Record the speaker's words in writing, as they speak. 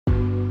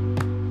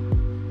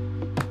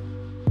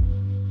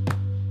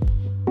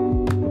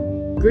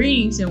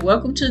Greetings and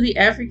welcome to the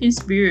African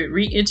Spirit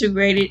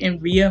Reintegrated and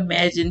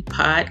Reimagined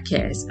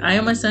podcast. I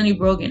am Asani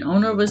Brogan,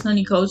 owner of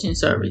Asani Coaching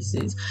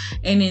Services,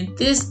 and in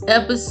this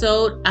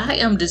episode, I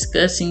am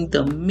discussing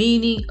the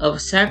meaning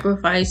of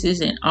sacrifices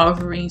and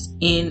offerings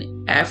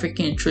in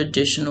African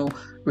traditional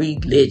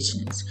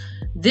religions.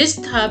 This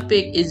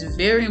topic is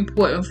very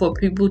important for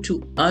people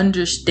to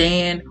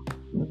understand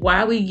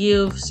why we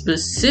give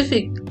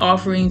specific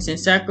offerings and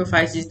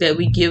sacrifices that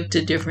we give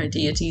to different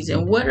deities,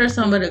 and what are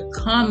some of the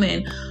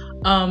common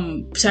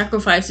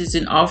sacrifices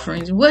and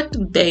offerings. What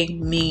do they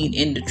mean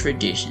in the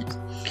traditions?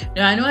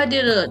 Now, I know I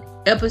did an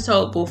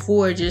episode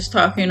before just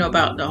talking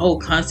about the whole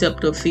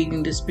concept of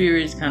feeding the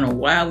spirits, kind of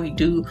why we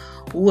do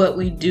what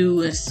we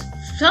do, and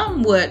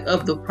somewhat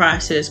of the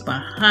process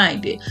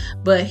behind it.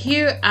 But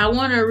here I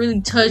want to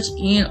really touch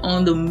in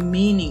on the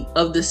meaning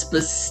of the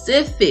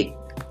specific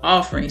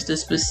offerings, the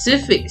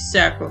specific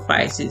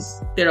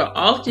sacrifices that are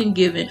often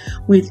given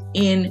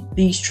within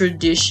these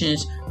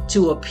traditions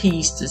to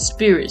appease the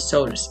spirit,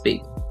 so to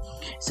speak.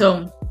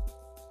 So,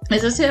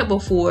 as I said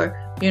before,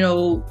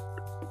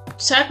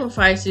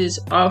 sacrifices,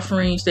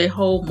 offerings, they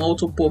hold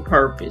multiple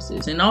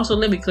purposes. And also,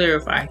 let me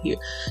clarify here.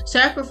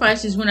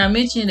 Sacrifices, when I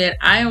mention that,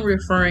 I am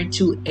referring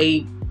to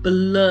a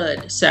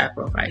blood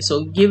sacrifice.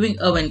 So, giving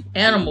of an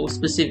animal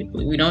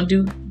specifically. We don't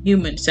do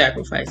human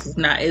sacrifices,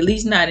 at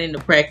least not in the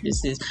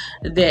practices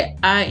that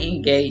I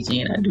engage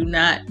in. I do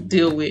not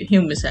deal with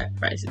human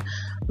sacrifices.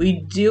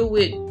 We deal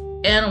with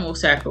animal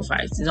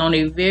sacrifices on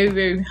a very,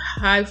 very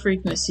high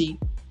frequency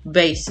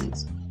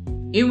basis,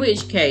 in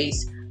which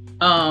case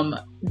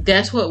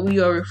that's what we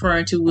are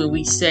referring to when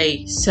we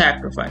say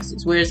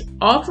sacrifices, whereas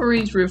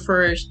offerings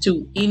refers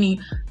to any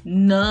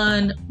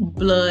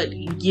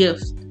non-blood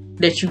gift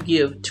that you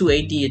give to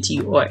a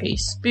deity or a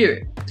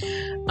spirit.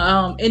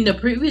 In the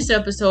previous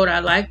episode, I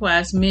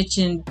likewise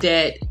mentioned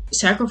that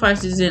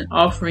sacrifices and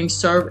offerings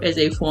serve as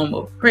a form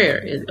of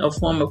prayer, as a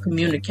form of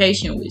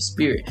communication with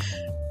spirit.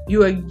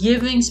 You are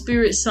giving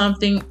spirit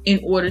something in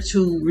order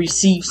to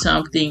receive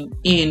something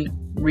in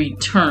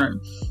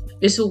return.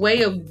 It's a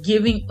way of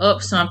giving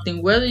up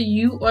something, whether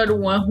you are the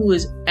one who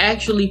is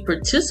actually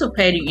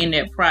participating in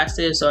that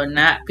process or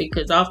not,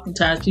 because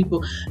oftentimes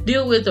people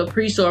deal with a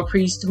priest or a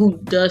priest who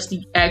does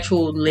the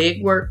actual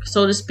legwork,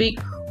 so to speak,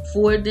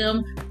 for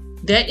them.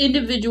 That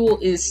individual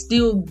is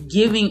still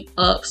giving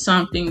up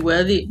something,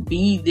 whether it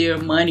be their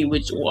money,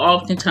 which will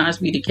oftentimes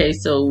be the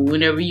case. So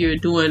whenever you're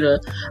doing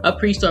a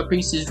priest or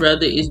priestess,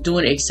 rather, is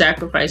doing a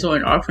sacrifice or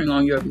an offering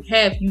on your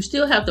behalf, you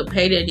still have to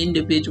pay that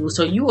individual.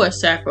 So you are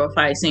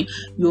sacrificing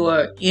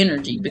your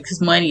energy, because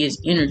money is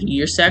energy.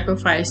 You're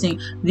sacrificing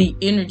the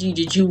energy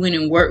that you went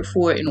and worked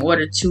for in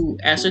order to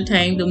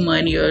ascertain the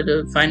money or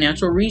the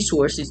financial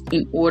resources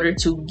in order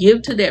to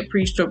give to that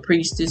priest or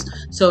priestess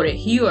so that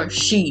he or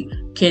she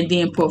can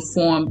then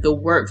perform the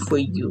work for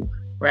you,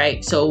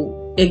 right?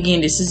 So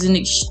again, this is an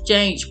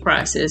exchange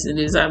process, and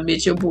as I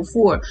mentioned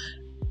before,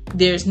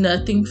 there's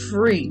nothing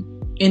free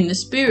in the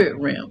spirit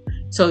realm.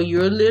 So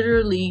you're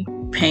literally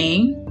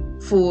paying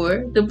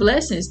for the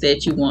blessings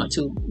that you want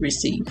to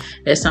receive.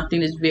 That's something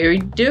that's very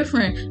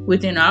different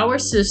within our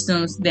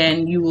systems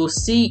than you will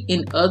see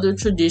in other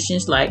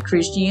traditions like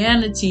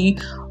Christianity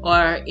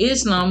or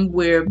Islam,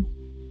 where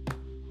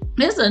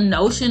there's a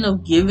notion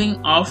of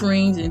giving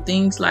offerings and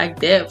things like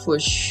that for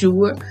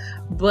sure,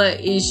 but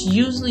it's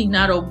usually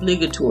not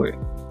obligatory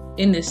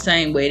in the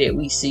same way that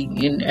we see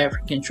in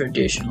African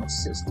traditional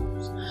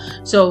systems.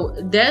 So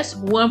that's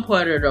one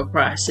part of the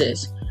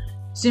process.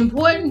 It's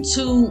important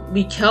to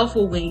be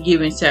careful when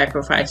giving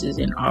sacrifices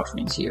and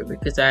offerings here,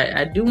 because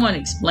I do want to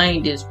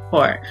explain this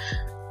part.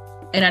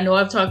 And I know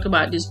I've talked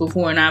about this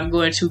before, and I'm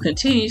going to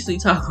continuously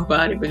talk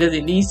about it because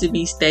it needs to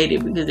be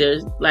stated, because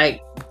there's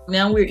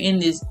now we're in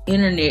this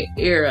internet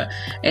era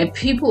and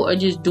people are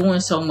just doing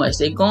so much.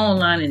 They go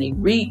online and they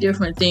read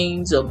different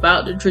things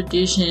about the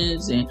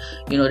traditions, and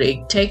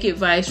they take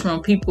advice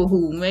from people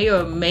who may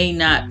or may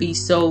not be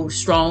so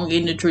strong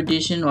in the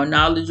tradition or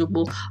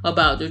knowledgeable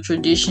about the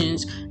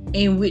traditions,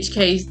 in which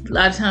case a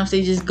lot of times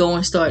they just go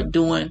and start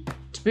doing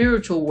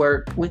spiritual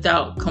work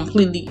without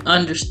completely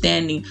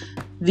understanding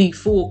the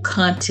full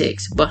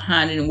context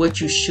behind it and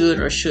what you should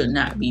or should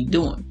not be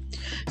doing.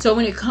 So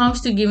when it comes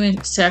to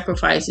giving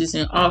sacrifices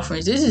and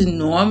offerings, this is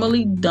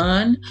normally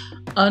done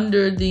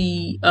under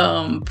the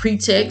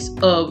pretext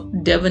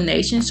of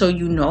divination, so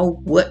you know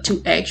what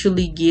to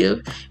actually give.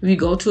 If you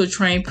go to a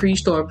trained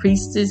priest or a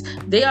priestess,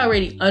 they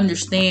already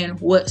understand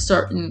what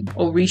certain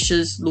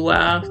orishas,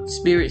 luau,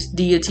 spirits,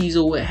 deities,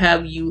 or what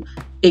have you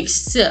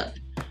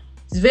accept.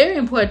 It's very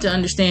important to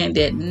understand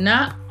that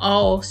not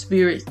all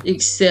spirits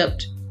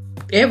accept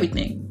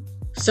everything.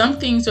 Some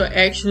things are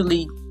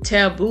actually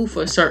taboo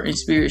for certain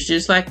spirits,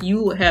 just like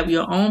you will have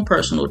your own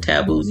personal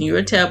taboos, and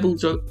your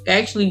taboos are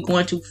actually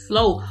going to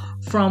flow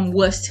from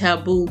what's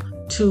taboo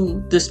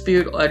to the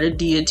spirit or the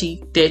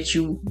deity that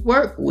you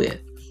work with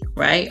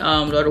right?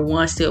 Or the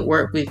ones that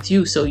work with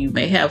you. So you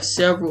may have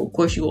several. Of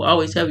course, you will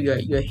always have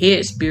your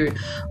head spirit,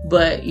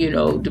 but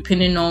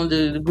depending on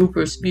the group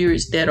of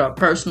spirits that are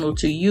personal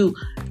to you,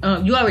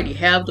 you already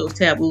have those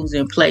taboos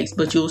in place,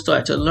 but you'll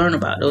start to learn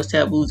about those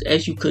taboos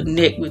as you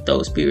connect with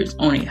those spirits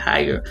on a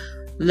higher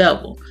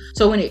level.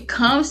 So when it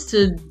comes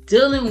to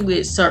dealing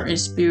with certain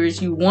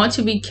spirits, you want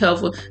to be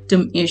careful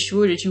to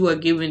ensure that you are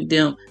giving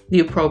them the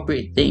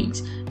appropriate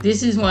things.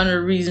 This is one of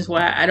the reasons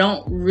why I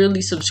don't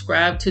really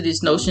subscribe to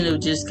this notion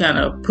of just kind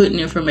of putting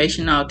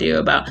information out there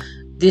about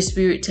this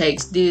spirit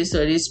takes this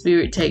or this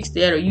spirit takes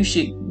that, or you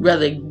should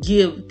rather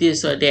give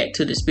this or that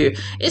to the spirit.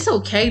 It's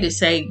okay to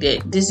say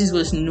that this is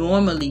what's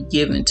normally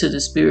given to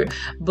the spirit,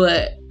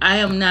 but I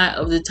am not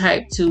of the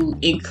type to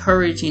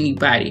encourage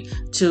anybody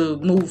to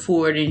move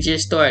forward and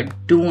just start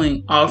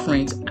doing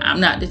offerings. I'm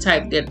not the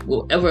type that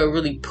will ever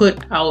really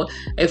put out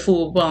a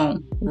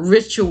full-blown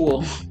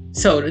ritual,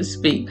 so to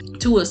speak,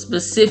 to a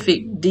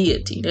specific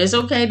deity. It's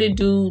okay to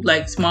do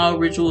like small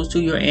rituals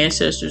to your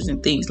ancestors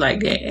and things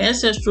like that.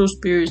 Ancestral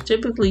spirits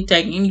typically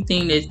take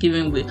anything that's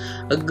given with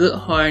a good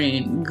heart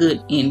and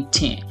good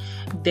intent.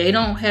 They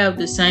don't have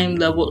the same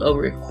level of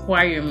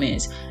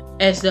requirements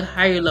as the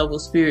higher level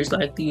spirits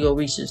like the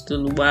Orishas, the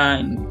Luwa,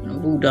 and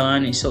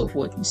Wudan, and so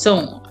forth and so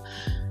on.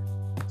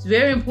 It's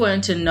very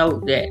important to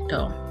note that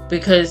though,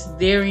 because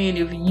therein,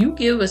 if you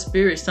give a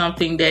spirit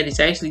something that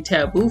is actually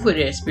taboo for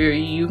that spirit,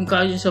 you can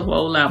cause yourself a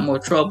whole lot more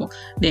trouble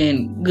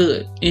than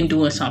good in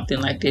doing something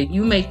like that.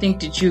 You may think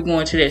that you're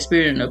going to that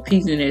spirit and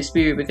appeasing that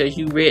spirit because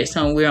you read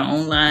somewhere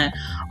online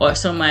or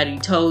somebody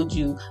told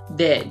you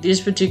that this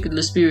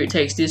particular spirit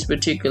takes this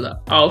particular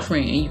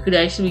offering, and you could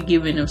actually be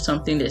giving them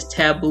something that's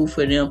taboo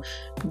for them,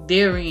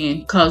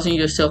 therein causing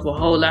yourself a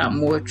whole lot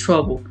more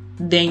trouble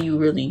than you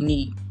really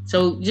need.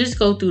 So just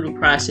go through the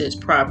process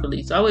properly.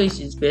 It's always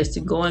just best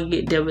to go and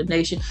get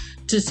divination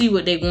to see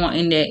what they want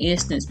in that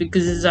instance.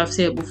 Because as I've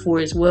said before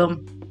as well,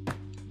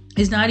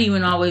 it's not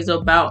even always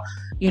about,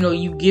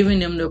 you giving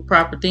them the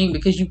proper thing,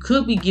 because you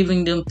could be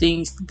giving them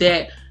things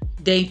that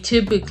they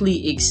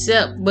typically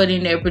accept, but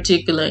in their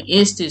particular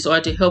instance,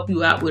 or to help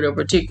you out with a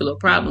particular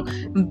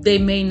problem, they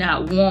may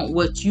not want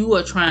what you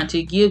are trying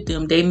to give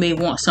them. They may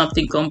want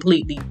something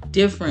completely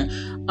different,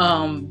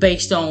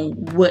 based on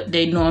what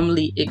they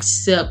normally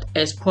accept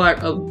as part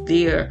of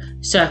their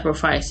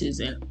sacrifices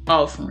and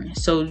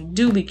offerings. So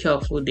do be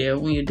careful there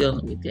when you're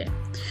dealing with that.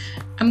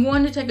 I'm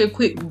going to take a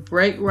quick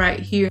break right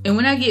here, and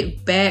when I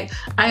get back,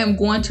 I am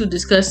going to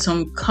discuss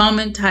some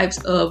common types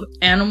of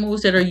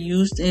animals that are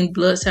used in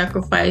blood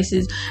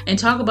sacrifices and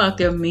talk about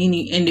their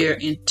meaning and their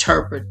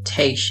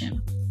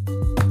interpretation.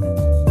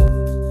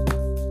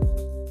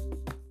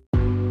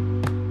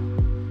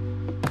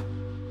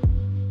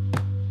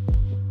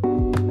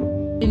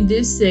 In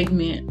this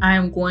segment, I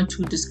am going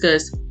to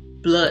discuss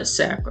blood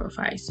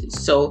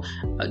sacrifices. So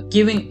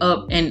giving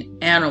up an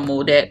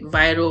animal, that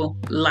vital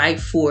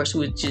life force,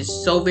 which is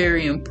so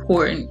very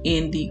important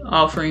in the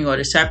offering or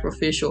the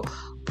sacrificial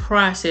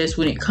process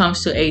when it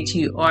comes to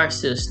ATR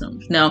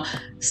systems. Now,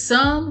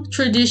 some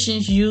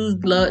traditions use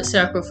blood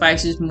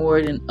sacrifices more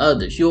than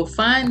others. You'll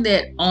find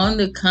that on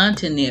the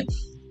continent,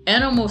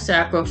 animal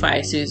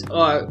sacrifices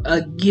are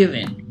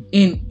given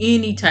in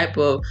any type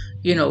of,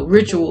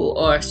 ritual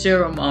or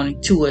ceremony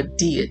to a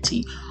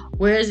deity.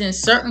 Whereas in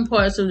certain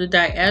parts of the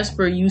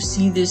diaspora, you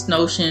see this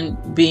notion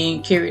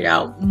being carried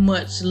out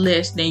much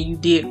less than you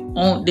do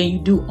on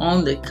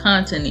the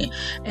continent.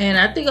 And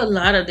I think a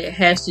lot of that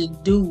has to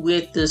do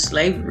with the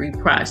slavery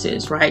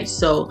process, right?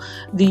 So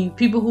the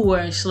people who were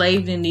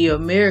enslaved in the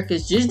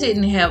Americas just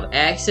didn't have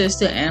access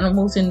to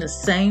animals in the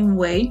same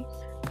way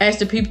as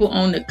the people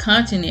on the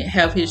continent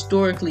have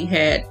historically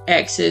had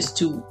access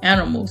to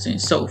animals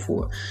and so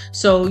forth.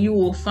 So you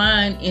will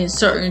find in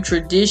certain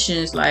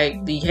traditions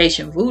like the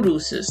Haitian voodoo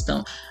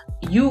system,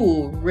 you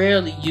will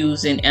rarely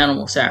use an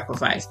animal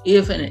sacrifice.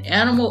 If an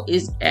animal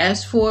is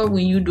asked for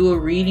when you do a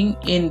reading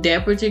in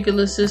that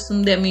particular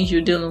system, that means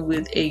you're dealing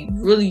with a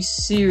really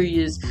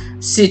serious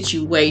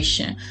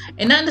situation.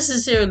 And not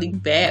necessarily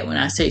bad when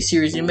I say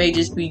serious. It may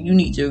just be you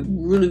need to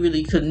really,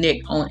 really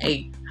connect on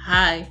a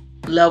high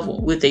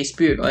level with a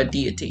spirit or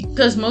deity,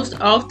 because most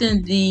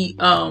often the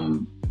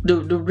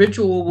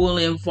ritual will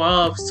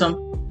involve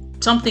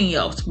something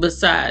else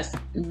besides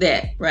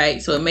that,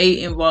 right? So it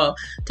may involve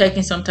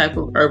taking some type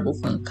of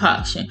herbal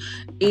concoction.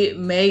 It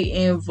may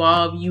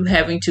involve you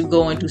having to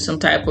go and do some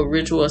type of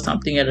ritual or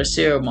something at a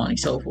ceremony,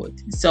 so forth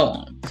and so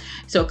on.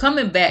 So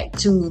coming back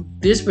to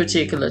this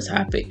particular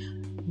topic,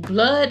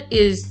 blood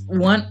is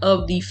one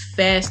of the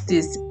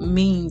fastest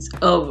means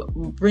of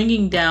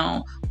bringing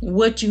down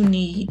what you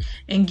need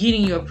and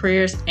getting your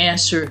prayers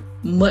answered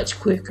much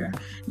quicker.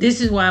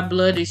 This is why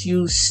blood is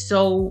used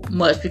so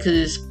much, because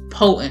it's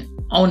potent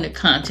on the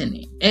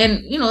continent.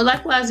 And,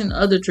 likewise in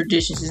other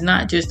traditions, it's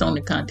not just on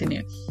the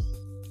continent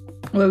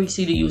where we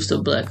see the use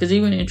of blood. Because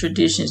even in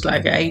traditions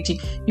like Haiti,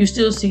 you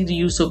still see the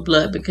use of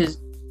blood, because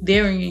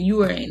therein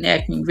you are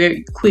enacting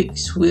very quick,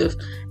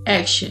 swift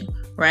action,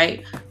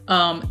 right?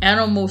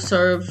 Animals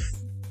serve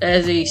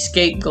as a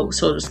scapegoat,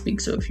 so to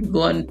speak. So if you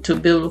go into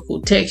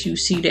biblical text, you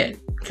see that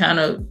kind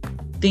of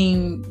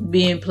theme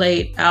being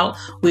played out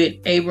with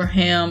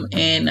Abraham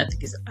and I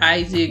think it's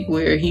Isaac,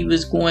 where he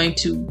was going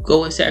to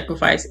go and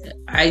sacrifice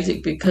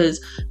Isaac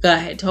because God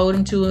had told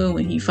him to. And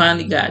when he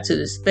finally got to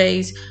the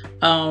space,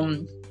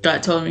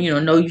 God told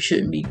him, no, you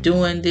shouldn't be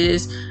doing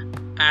this.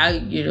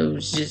 I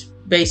was just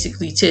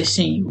basically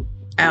testing you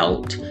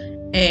out.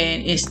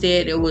 And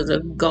instead it was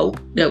a goat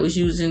that was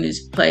used in his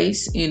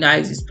place, in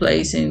Isaac's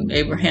place, and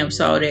Abraham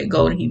saw that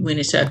goat and he went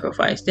and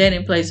sacrificed that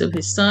in place of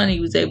his son. He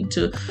was able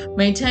to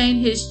maintain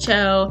his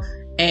child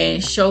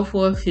and show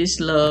forth his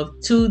love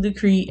to the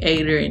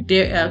Creator, and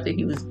thereafter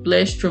he was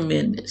blessed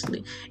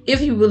tremendously. If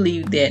you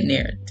believe that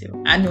narrative,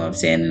 I know I'm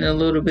saying it in a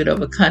little bit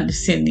of a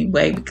condescending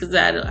way because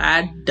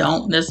I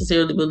don't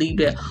necessarily believe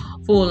that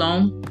full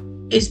on.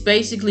 It's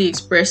basically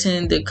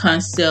expressing the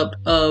concept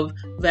of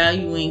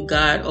valuing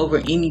God over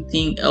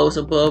anything else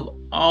above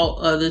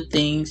all other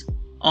things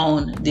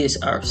on this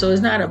earth. So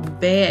it's not a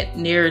bad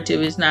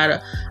narrative. It's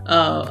not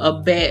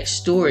a bad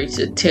story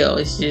to tell.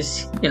 It's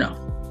just,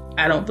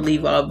 I don't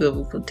believe all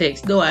biblical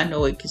text, though I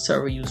know it can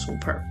serve a useful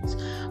purpose.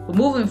 But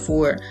moving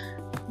forward,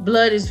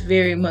 blood is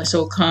very much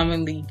so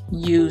commonly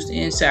used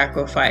in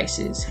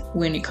sacrifices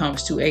when it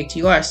comes to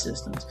ATR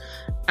systems.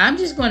 I'm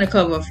just going to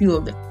cover a few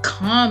of the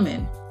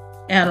common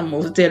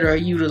animals that are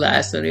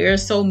utilized. So there are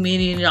so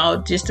many, and it all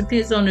just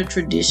depends on the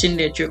tradition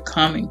that you're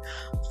coming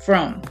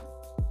from.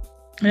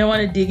 And I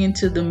want to dig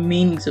into the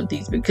meanings of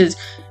these, because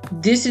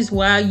this is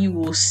why you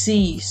will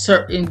see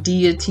certain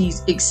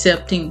deities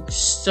accepting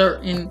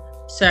certain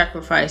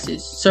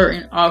sacrifices,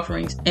 certain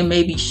offerings, and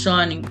maybe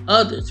shunning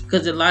others,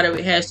 because a lot of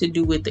it has to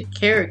do with the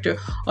character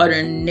or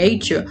the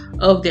nature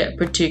of that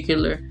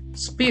particular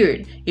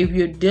spirit. If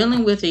you're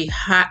dealing with a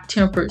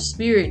hot-tempered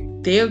spirit,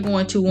 they're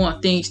going to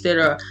want things that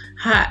are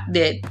hot,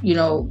 that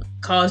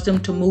cause them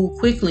to move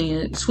quickly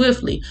and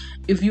swiftly.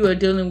 If you are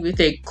dealing with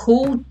a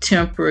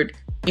cool-tempered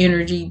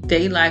energy,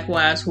 they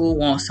likewise will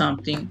want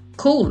something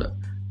cooler,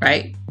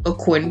 right?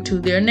 According to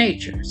their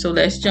nature. So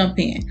let's jump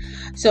in.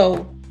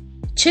 So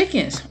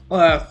chickens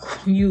are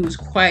used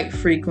quite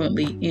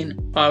frequently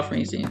in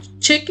offerings,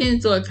 and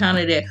chickens are kind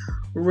of that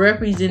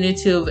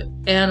representative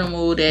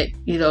animal that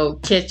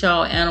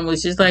catch-all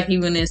animals. Just like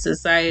even in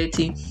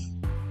society,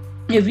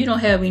 if you don't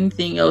have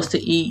anything else to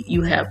eat,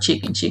 you have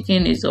chicken.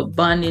 Chicken is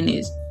abundant,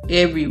 it's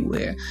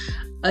everywhere.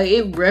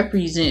 It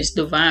represents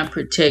divine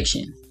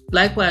protection.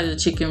 Likewise, a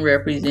chicken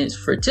represents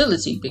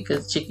fertility,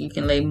 because chicken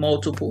can lay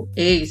multiple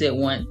eggs at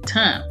one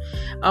time.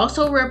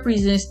 Also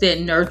represents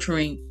that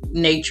nurturing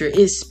nature,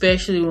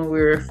 especially when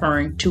we're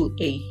referring to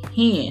a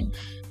hen.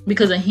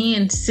 Because a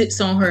hen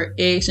sits on her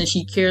eggs and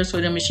she cares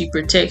for them and she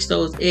protects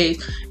those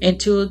eggs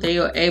until they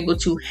are able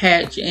to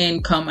hatch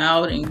and come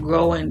out and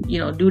grow and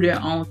do their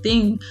own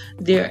thing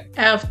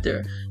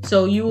thereafter.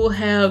 So you will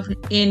have,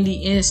 in the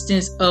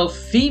instance of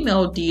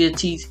female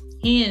deities,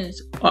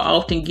 hens are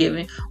often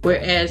given,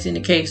 whereas in the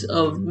case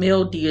of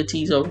male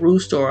deities, a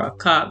rooster or a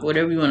cock,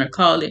 whatever you want to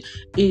call it,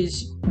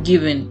 is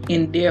given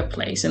in their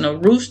place. And a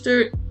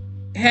rooster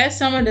has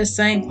some of the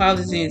same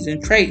qualities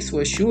and traits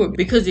for sure,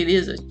 because it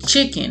is a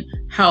chicken.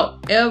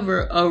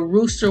 However, a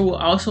rooster will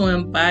also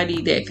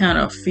embody that kind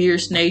of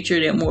fierce nature,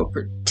 that more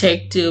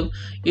protective,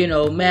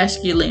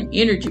 masculine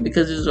energy,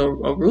 because it's a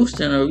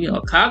rooster, and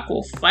a cock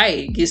will fight,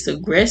 it gets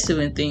aggressive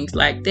and things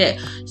like that.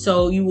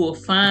 So you will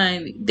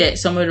find that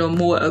some of the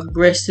more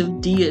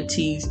aggressive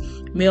deities,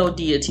 male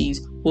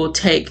deities, will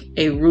take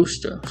a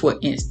rooster, for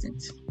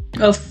instance.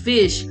 A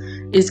fish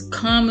is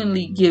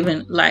commonly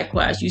given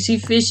likewise. You see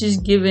fish is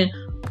given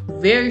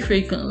very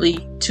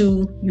frequently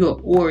to your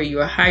aura,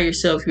 your higher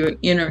self, your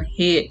inner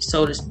head,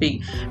 so to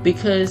speak,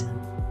 because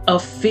a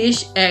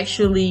fish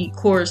actually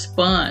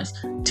corresponds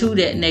to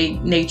that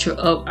nature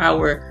of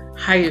our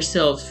higher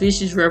selves.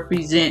 Fishes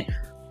represent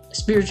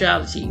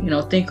spirituality.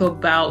 Think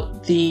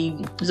about the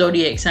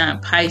zodiac sign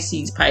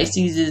Pisces.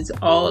 Pisces is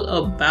all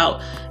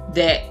about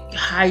that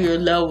higher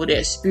level,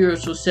 that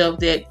spiritual self,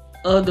 that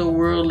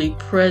otherworldly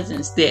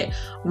presence that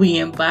we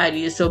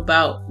embody. It's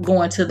about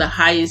going to the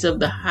highest of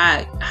the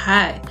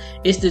high.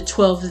 It's the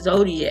 12th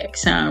zodiac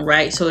sign,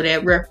 right? So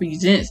that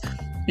represents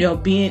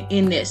being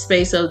in that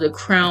space of the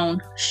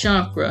crown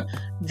chakra.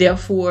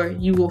 Therefore,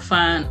 you will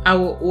find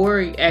our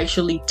aura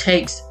actually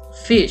takes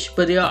fish,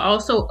 but there are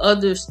also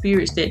other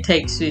spirits that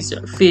take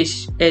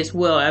fish as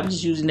well. I'm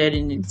just using that as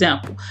an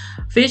example.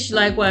 Fish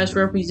likewise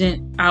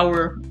represent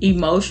our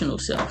emotional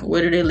self,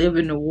 whether they live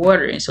in the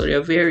water, and so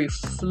they're very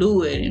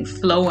fluid and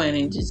flowing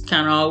and just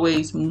kind of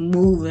always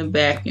moving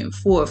back and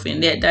forth,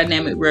 and that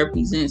dynamic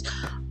represents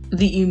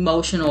the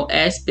emotional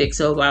aspects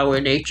of our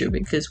nature,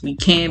 because we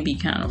can be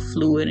kind of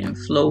fluid and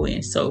flowy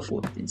and so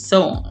forth and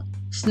so on.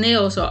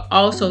 Snails are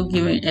also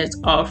given as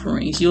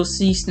offerings. You'll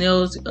see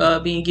snails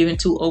being given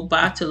to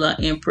Obatala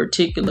in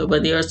particular,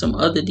 but there are some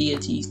other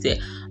deities that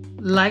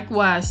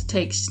likewise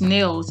take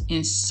snails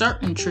in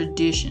certain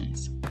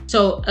traditions.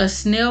 So a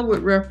snail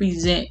would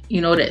represent,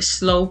 that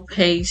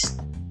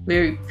slow-paced,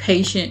 very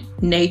patient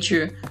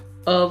nature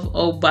of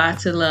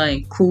Obatala,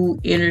 and cool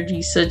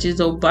energy such as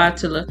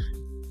Obatala,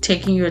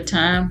 taking your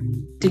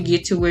time to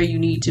get to where you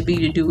need to be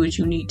to do what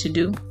you need to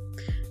do.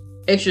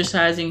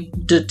 exercising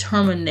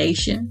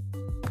determination.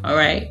 All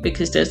right,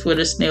 because that's what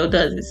a snail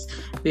does. It's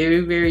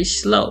very, very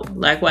slow.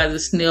 Likewise, a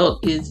snail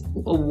is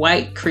a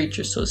white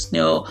creature, so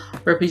snail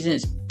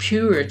represents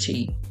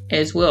purity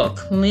as well,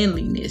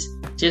 cleanliness,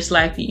 just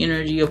like the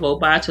energy of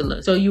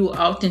Obatala. So you will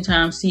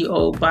oftentimes see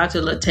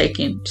Obatala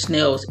taking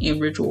snails in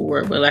ritual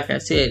work, but like I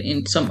said,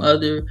 in some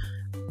other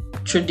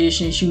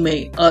traditions, you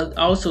may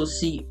also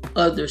see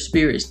other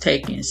spirits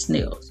taking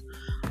snails.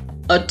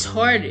 A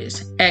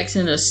tortoise acts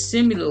in a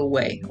similar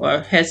way, or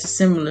has a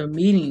similar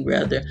meaning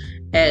rather,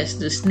 as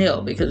the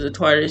snail, because the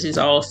tortoise is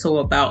also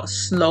about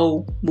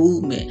slow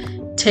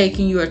movement,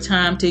 taking your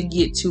time to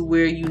get to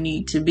where you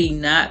need to be,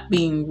 not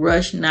being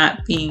rushed, not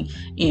being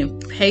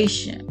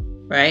impatient,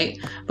 right?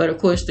 But of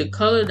course the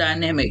color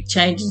dynamic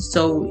changes,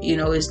 so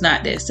it's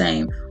not that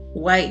same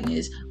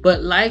whiteness.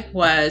 But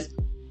likewise,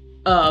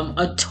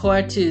 a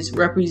tortoise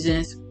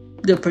represents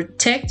the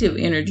protective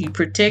energy,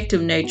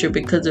 protective nature,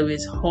 because of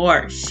its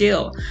hard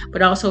shell,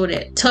 but also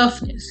that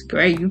toughness,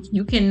 right?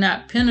 You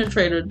cannot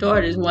penetrate a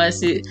tortoise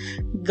once it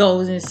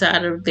goes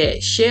inside of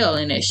that shell,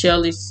 and that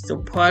shell is a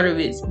part of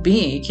its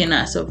being. It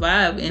cannot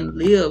survive and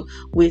live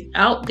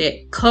without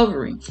that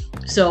covering.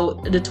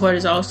 So the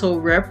tortoise also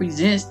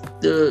represents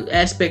the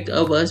aspect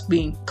of us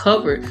being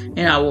covered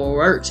in our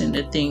works and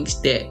the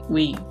things that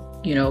we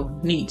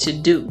need to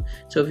do.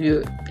 So if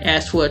you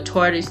ask for a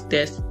tortoise,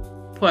 that's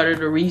part of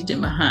the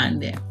reason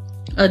behind that.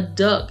 A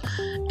duck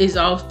is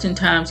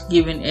oftentimes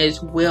given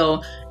as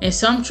well in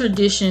some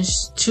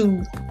traditions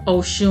to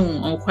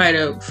Oshun on quite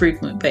a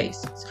frequent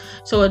basis.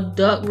 So a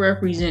duck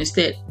represents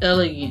that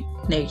elegant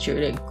nature,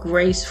 that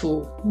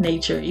graceful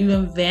nature,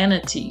 even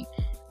vanity,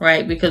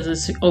 right? Because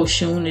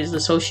Oshun is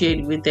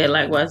associated with that.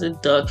 Likewise, a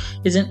duck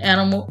is an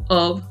animal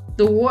of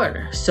the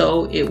water,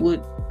 so it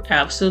would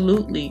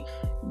absolutely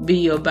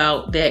be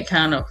about that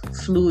kind of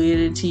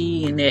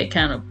fluidity and that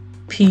kind of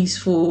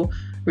peaceful,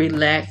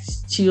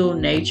 relaxed, chill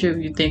nature.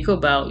 If you think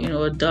about,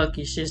 a duck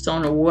is just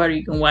on the water.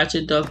 You can watch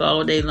a duck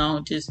all day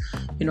long, just,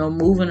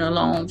 moving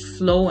along,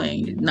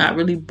 flowing, not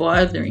really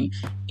bothering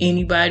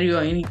anybody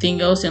or anything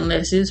else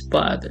unless it's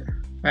bothered,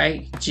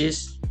 right?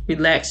 Just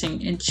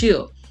relaxing and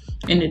chill.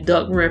 And the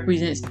duck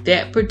represents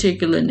that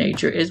particular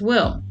nature as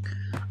well.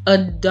 A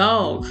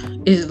dog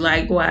is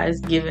likewise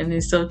given,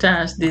 and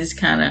sometimes this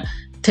kind of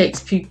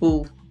takes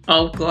people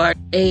off guard.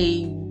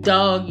 A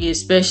dog,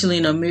 especially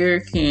in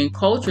American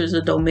culture, is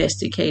a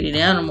domesticated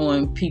animal,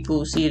 and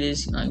people see it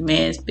as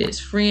man's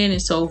best friend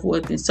and so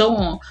forth and so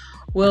on.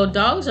 Well,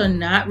 dogs are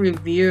not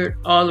revered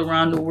all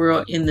around the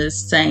world in the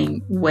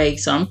same way.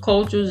 Some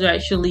cultures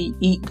actually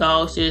eat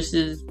dogs just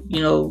as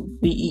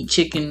we eat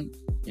chicken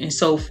and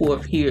so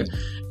forth here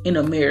in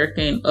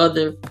America and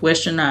other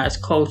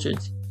westernized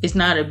cultures. It's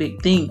not a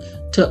big thing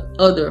to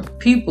other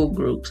people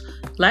groups.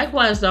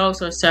 Likewise,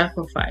 dogs are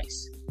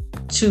sacrificed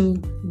to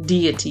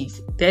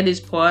deities. That is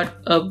part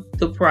of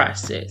the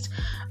process.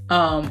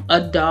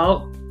 A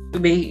dog,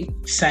 the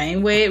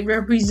same way it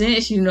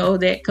represents,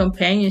 that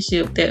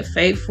companionship, that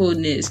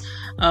faithfulness,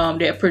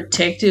 that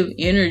protective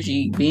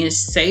energy, being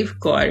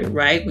safeguarded,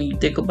 right? When you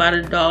think about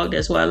a dog,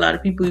 that's why a lot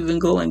of people even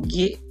go and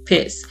get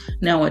pets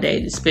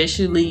nowadays,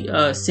 especially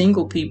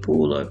single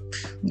people, or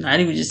not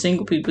even just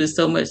single people. There's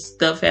so much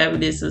stuff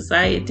happening in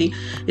society.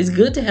 It's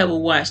good to have a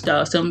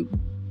watchdog,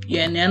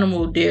 an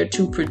animal there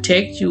to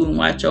protect you and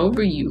watch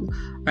over you,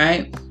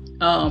 right?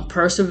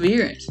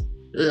 Perseverance.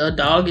 A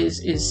dog is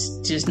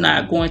just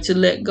not going to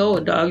let go.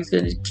 A dog is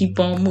going to keep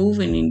on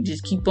moving and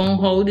just keep on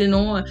holding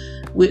on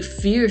with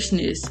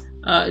fierceness,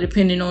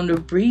 depending on the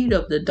breed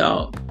of the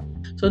dog.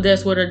 So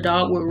that's what a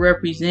dog would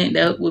represent.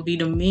 That would be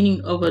the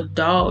meaning of a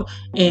dog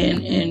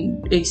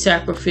in a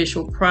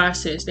sacrificial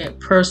process, that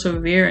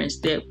perseverance,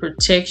 that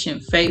protection,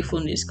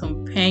 faithfulness,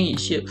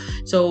 companionship.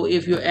 So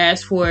if you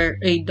ask for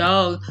a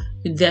dog,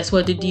 that's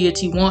what the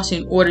deity wants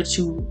in order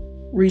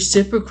to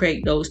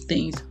reciprocate those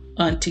things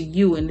unto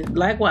you. And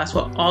likewise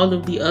for all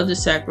of the other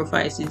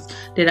sacrifices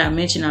that I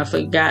mentioned, I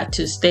forgot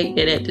to state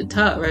that at the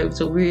top, right?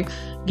 So we're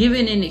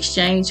given in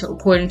exchange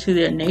according to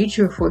their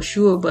nature for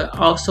sure, but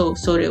also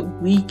so that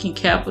we can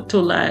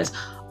capitalize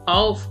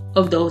off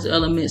of those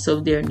elements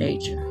of their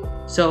nature.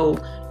 So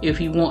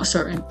if you want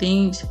certain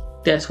things,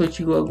 that's what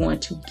you are going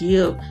to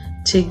give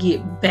to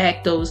get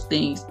back those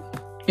things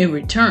in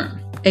return.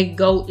 A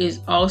goat is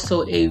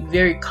also a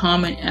very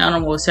common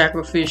animal, a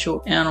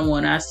sacrificial animal,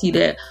 and I see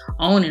that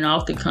on and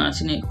off the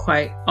continent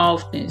quite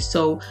often.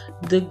 So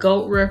the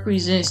goat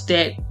represents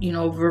that,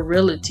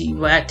 virility,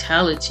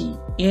 vitality,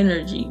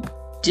 energy,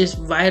 just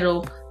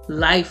vital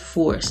life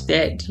force,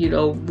 that,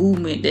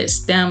 movement, that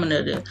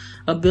stamina, the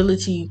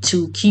ability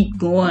to keep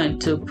going,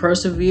 to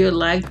persevere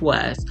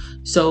likewise.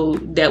 So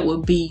that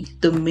would be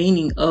the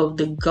meaning of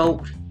the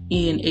goat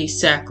in a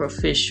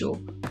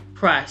sacrificial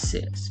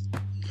process.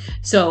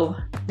 So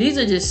these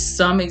are just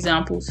some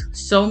examples,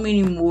 so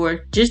many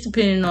more, just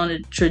depending on the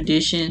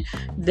tradition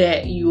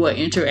that you are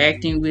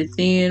interacting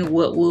within,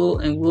 what will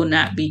and will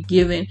not be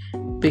given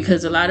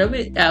because a lot of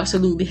it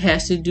absolutely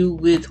has to do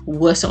with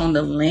what's on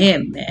the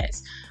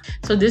landmass.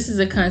 So this is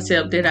a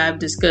concept that I've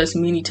discussed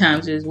many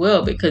times as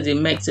well, because it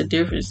makes a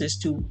difference as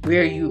to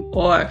where you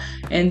are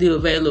and the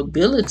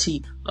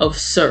availability of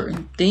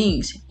certain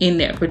things in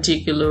that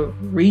particular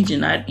region,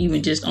 not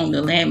even just on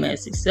the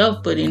landmass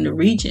itself, but in the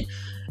region,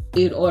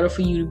 in order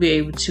for you to be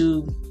able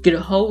to get a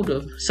hold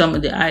of some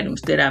of the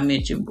items that I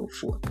mentioned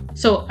before.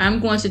 So I'm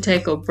going to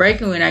take a break,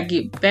 and when I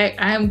get back,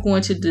 I am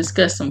going to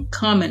discuss some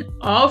common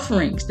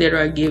offerings that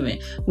are given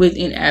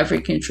within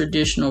African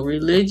traditional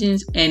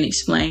religions and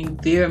explain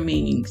their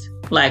meanings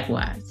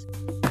likewise.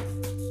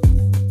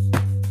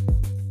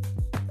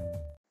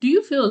 Do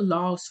you feel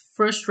lost,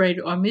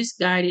 frustrated, or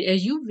misguided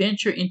as you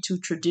venture into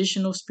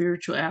traditional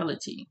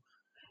spirituality?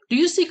 Do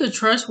you seek a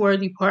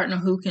trustworthy partner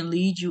who can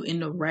lead you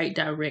in the right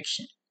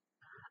direction?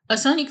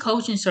 Asani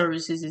Coaching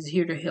Services is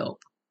here to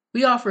help.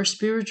 We offer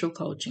spiritual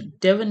coaching,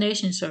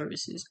 divination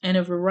services, and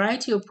a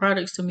variety of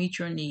products to meet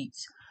your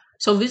needs.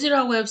 So visit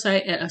our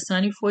website at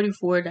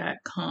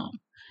asani44.com.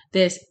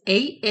 That's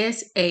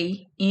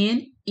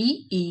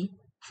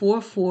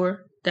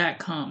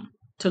ASANEE44.com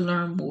to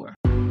learn more.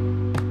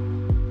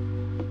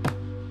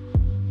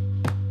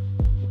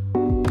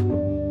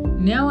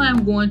 Now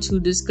I'm going to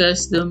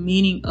discuss the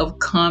meaning of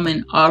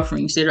common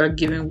offerings that are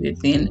given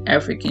within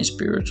African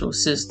spiritual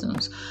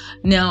systems.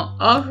 Now,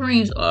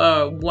 offerings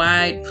are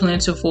wide,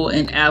 plentiful,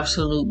 and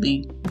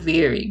absolutely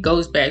vary. It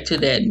goes back to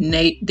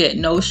that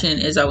notion,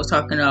 as I was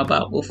talking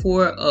about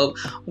before, of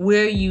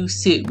where you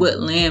sit, what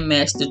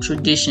landmass the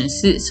tradition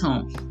sits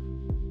on.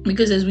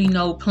 Because as we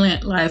know,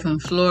 plant life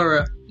and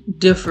flora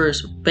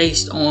differs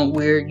based on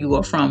where you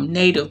are from,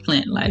 native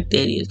plant life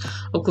that is.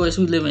 Of course,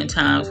 we live in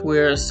times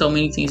where so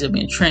many things have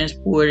been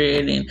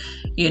transported and,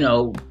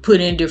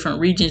 put in different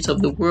regions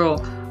of the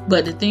world,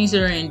 but the things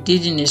that are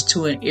indigenous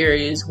to an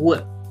area is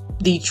what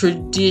the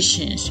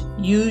traditions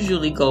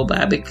usually go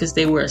by, because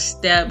they were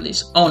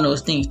established on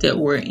those things that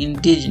were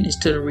indigenous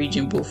to the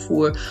region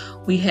before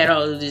we had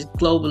all of this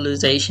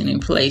globalization in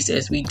place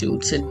as we do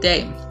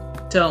today.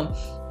 So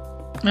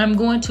I'm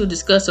going to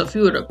discuss a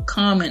few of the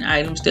common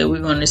items that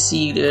we're going to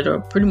see that are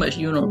pretty much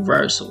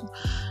universal.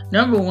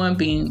 Number one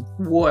being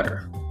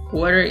water.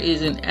 Water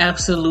is an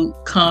absolute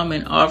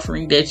common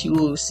offering that you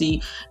will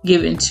see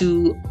given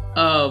to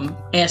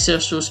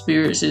ancestral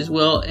spirits as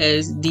well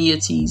as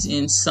deities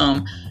in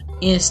some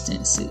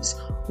instances.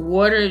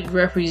 Water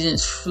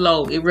represents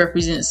flow. It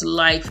represents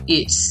life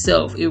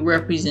itself. It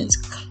represents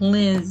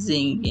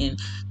cleansing and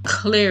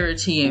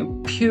clarity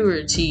and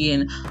purity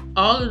and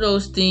all of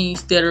those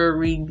things that are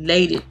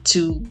related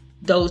to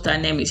those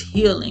dynamics.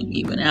 Healing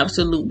even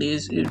absolutely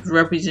is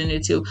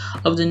representative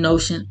of the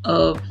notion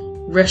of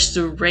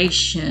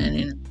restoration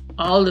and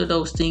all of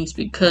those things,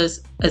 because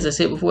as I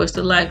said before, it's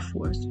the life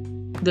force.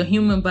 The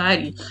human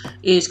body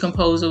is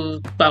composed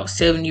of about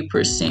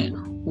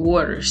 70%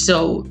 water,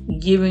 so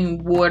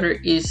giving water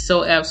is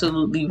so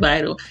absolutely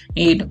vital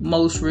in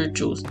most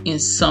rituals in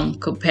some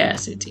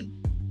capacity.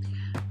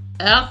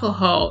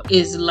 Alcohol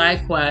is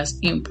likewise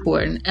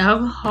important.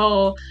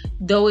 Alcohol,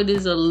 though it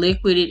is a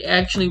liquid, it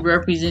actually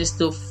represents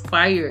the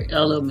fire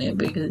element,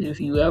 because if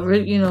you ever,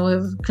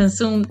 have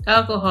consumed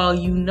alcohol,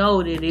 you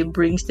know that it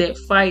brings that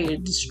fire.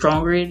 The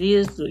stronger it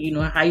is,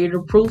 higher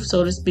the proof,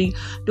 so to speak,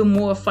 the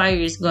more fire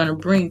it's going to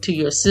bring to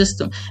your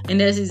system. And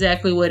that's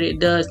exactly what it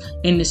does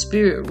in the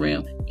spirit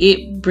realm.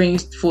 It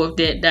brings forth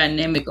that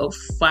dynamic of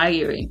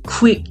fire and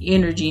quick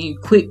energy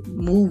and quick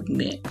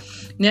movement.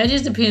 Now, it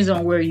just depends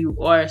on where you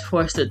are as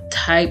far as the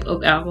type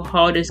of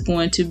alcohol that's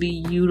going to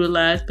be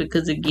utilized,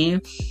 because again,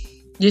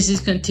 this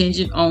is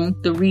contingent on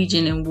the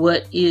region and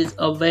what is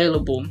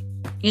available.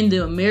 In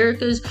the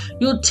Americas,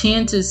 you'll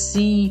tend to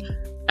see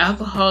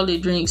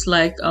alcoholic drinks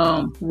like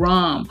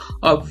rum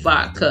or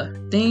vodka,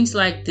 things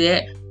like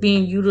that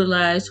being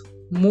utilized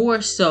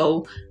more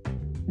so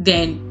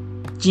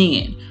than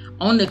gin.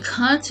 On the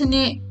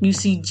continent, you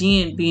see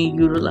gin being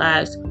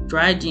utilized,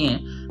 dry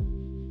gin,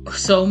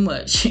 so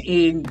much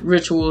in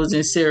rituals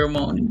and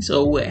ceremonies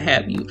or what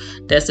have you.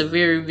 That's a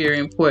very, very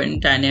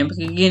important dynamic.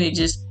 Again, it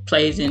just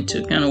plays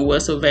into kind of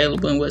what's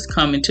available and what's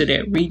coming to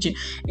that region.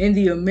 In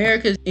the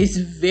Americas, it's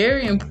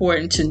very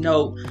important to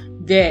note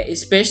that,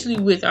 especially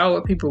with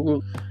our people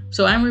group,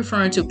 so I'm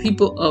referring to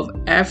people of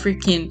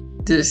African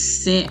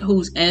descent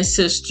whose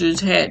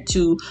ancestors had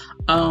to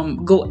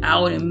go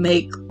out and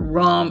make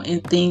rum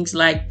and things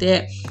like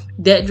that.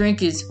 That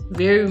drink is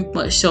very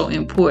much so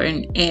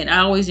important, and I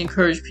always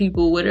encourage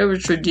people, whatever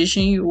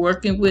tradition you're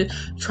working with,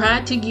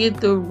 try to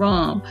get the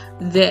rum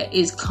that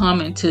is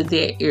common to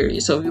that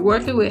area. So if you're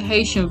working with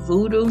Haitian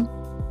voodoo,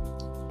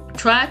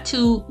 try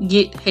to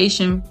get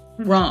Haitian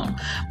rum,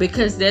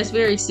 because that's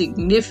very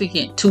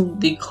significant to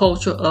the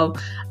culture of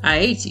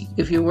Haiti.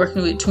 If you're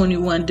working with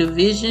 21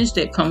 divisions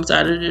that comes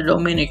out of the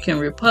Dominican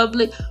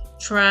Republic,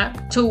 try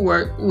to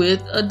work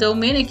with a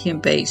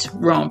Dominican-based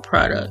rum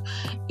product.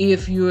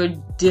 If you're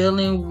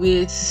dealing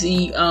with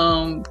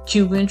the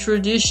Cuban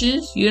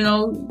traditions,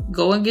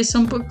 go and get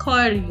some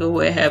Bacardi or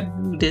what have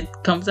you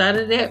that comes out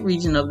of that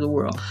region of the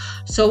world,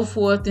 so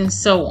forth and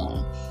so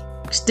on.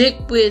 Stick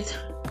with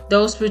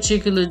those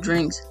particular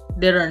drinks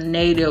that are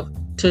native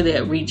to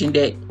that region,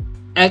 that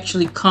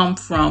actually come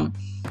from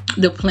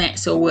the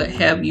plants or what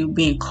have you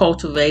being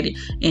cultivated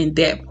in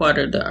that part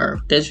of the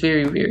earth. That's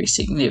very, very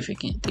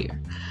significant there.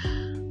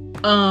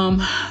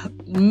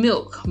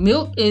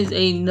 Milk is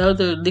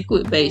another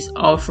liquid-based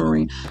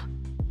offering.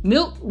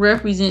 Milk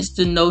represents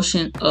the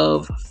notion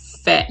of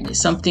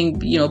fatness, something,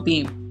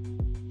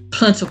 being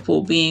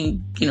plentiful,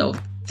 being,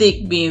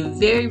 thick, being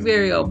very,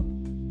 very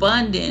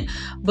abundant,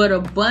 but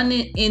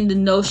abundant in the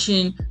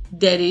notion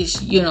that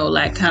is,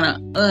 like kind of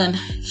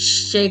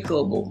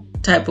unshakable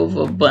type of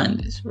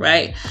abundance,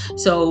 right?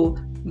 So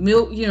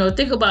milk,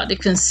 think about the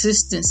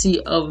consistency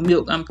of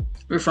milk. I'm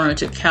referring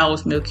to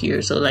cow's milk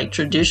here. So like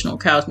traditional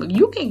cow's milk.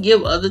 You can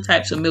give other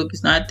types of milk.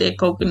 It's not that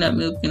coconut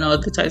milk and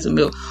other types of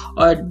milk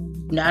are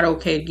not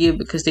okay to give,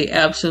 because they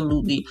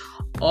absolutely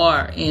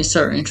are in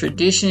certain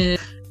traditions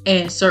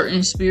and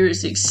certain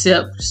spirits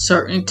accept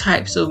certain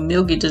types of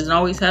milk. It doesn't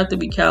always have to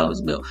be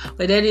cow's milk,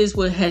 but that is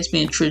what has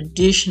been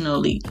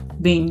traditionally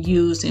being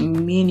used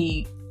in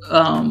many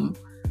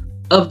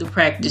of the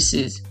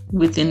practices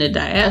within the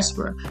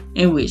diaspora.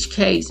 In which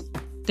case,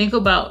 think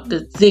about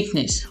the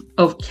thickness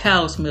of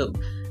cow's milk.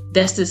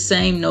 That's the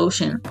same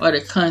notion or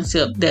the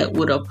concept that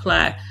would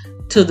apply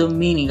to the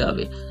meaning of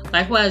it.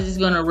 Likewise, it's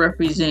going to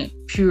represent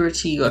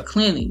purity or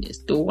cleanliness.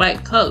 The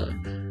white color,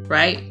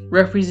 right,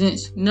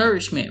 represents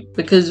nourishment,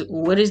 because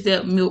what is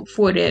that milk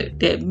for?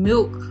 That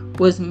milk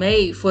was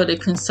made for the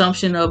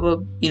consumption of a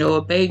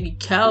baby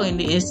cow, in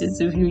the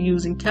instance if you're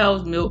using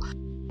cow's milk.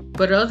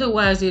 But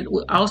otherwise, it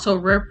would also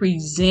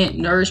represent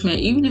nourishment,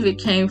 even if it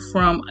came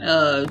from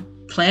a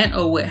plant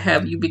or what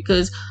have you,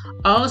 because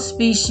all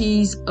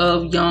species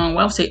of young,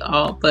 well, I would say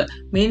all, but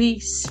many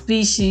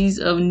species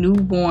of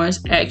newborns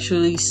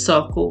actually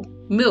suckle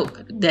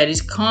milk. That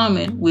is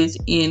common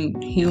within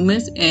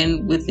humans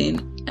and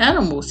within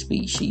animal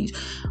species.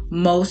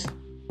 Most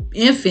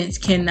infants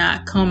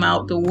cannot come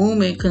out the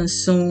womb and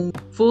consume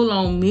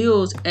full-on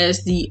meals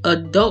as the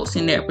adults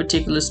in that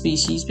particular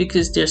species,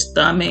 because their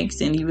stomachs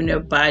and even their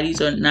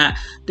bodies are not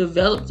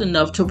developed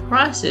enough to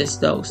process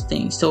those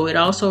things. So it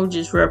also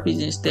just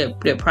represents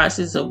that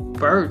process of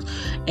birth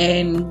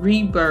and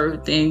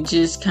rebirth, and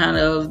just kind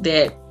of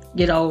that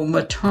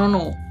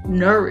maternal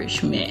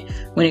nourishment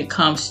when it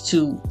comes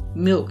to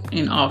milk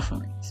and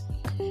offerings.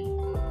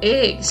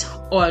 Eggs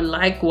are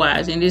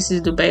likewise, and this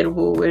is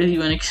debatable whether you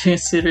want to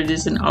consider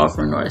this an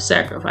offering or a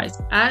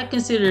sacrifice. I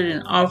consider it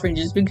an offering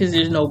just because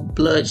there's no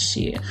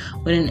bloodshed.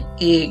 When an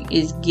egg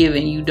is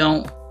given, you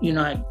don't,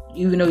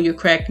 even though you're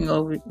cracking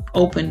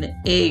open the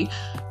egg,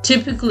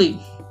 typically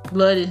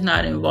blood is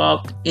not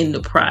involved in the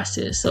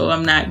process. So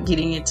I'm not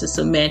getting into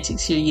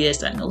semantics here.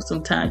 Yes, I know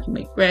sometimes you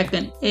may crack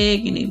an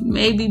egg and it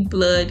may be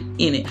blood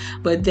in it,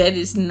 but that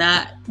is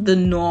not the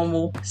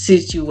normal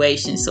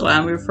situation. So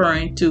I'm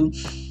referring to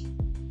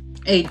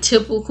a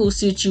typical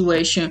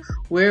situation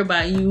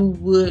whereby you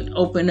would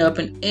open up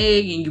an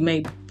egg and you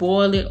may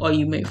boil it or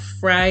you may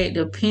fry it,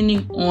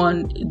 depending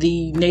on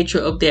the nature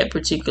of that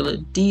particular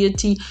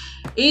deity.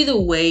 Either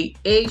way,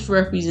 eggs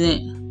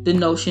represent the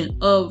notion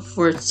of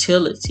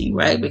fertility,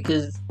 right?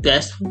 Because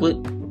that's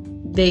what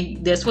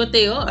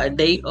they are.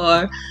 They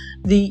are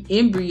the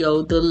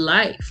embryo, the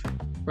life,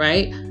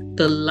 right?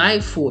 The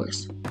life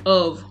force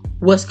of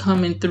what's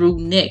coming through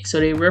next. So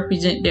they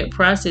represent that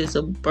process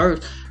of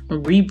birth,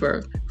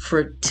 rebirth,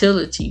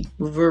 fertility,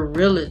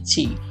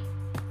 virility,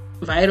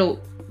 vital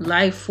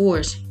life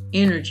force,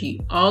 energy,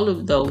 all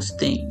of those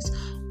things,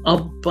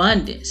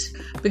 abundance.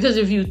 Because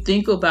if you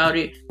think about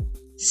it,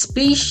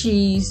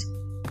 species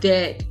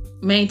that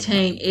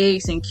maintain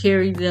eggs and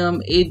carry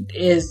them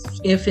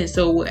as infants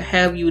or what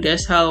have you,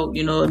 that's how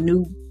a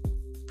new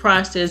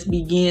process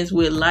begins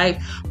with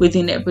life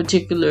within that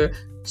particular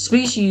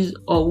species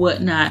or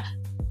whatnot.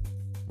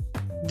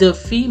 The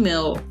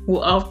female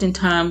will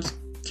oftentimes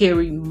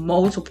carry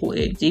multiple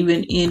eggs,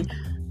 even in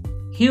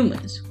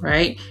humans,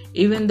 right?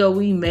 Even though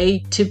we may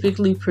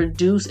typically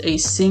produce a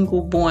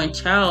single born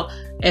child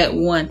at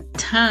one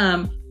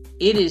time,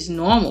 it is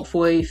normal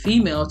for a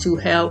female to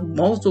have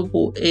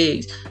multiple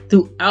eggs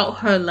throughout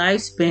her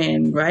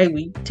lifespan, right?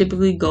 We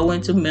typically go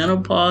into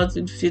menopause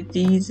in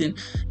 50s and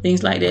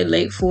things like that,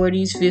 late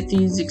 40s,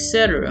 50s,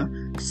 etc.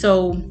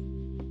 So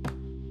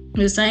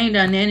the same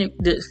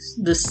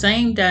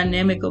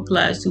dynamic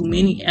applies to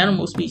many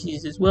animal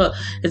species as well.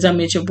 As I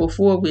mentioned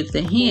before with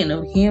the hen,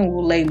 a hen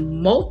will lay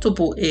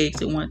multiple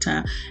eggs at one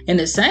time. And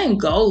the same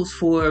goes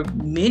for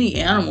many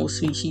animal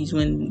species.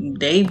 When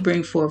they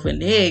bring forth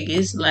an egg,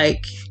 it's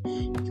like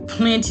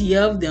plenty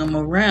of them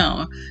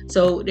around.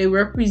 So they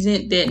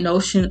represent that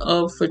notion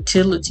of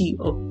fertility,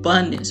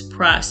 abundance,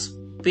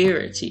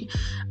 prosperity.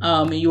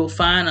 And you'll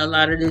find a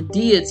lot of the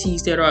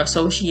deities that are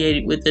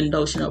associated with the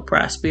notion of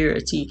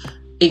prosperity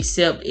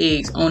accept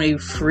eggs on a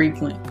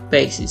frequent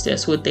basis.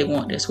 That's what they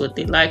want. That's what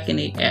they like, and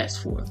they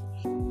ask for.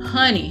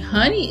 Honey.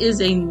 Honey is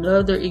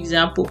another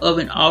example of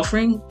an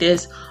offering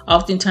that's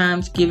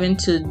oftentimes given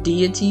to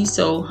deities.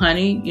 So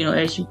honey,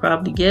 as you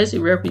probably guess,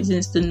 it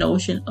represents the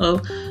notion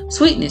of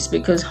sweetness,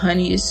 because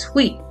honey is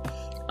sweet.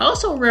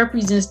 also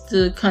represents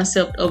the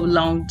concept of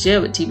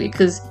longevity,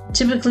 because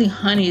typically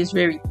honey is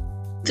very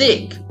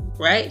thick,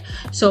 right?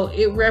 So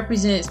it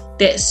represents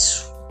that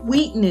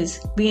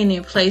sweetness being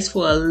in place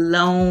for a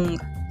long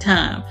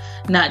time,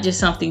 not just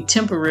something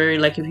temporary.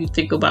 Like if you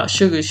think about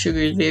sugar is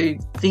very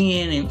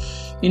thin, and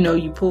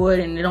you pour it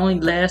and it only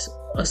lasts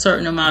a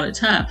certain amount of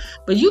time.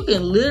 But you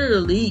can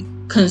literally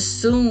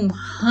consume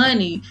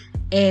honey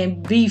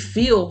and be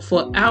filled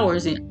for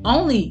hours and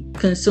only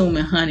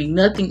consuming honey,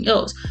 nothing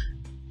else.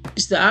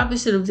 It's the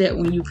opposite of that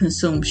when you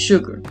consume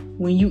sugar.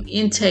 When you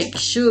intake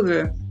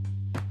sugar,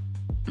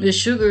 the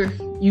sugar,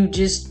 you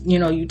just,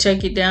 you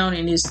take it down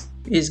and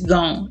it's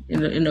gone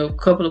in a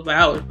couple of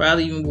hours,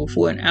 probably even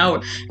before an hour,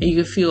 and you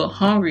can feel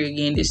hungry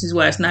again. This is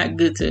why it's not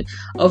good to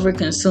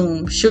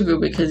overconsume sugar,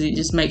 because it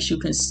just makes you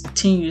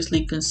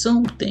continuously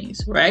consume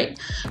things, right?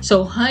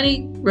 So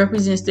honey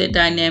represents that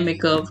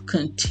dynamic of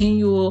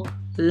continual,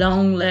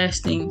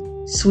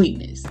 long-lasting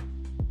sweetness.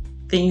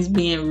 Things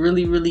being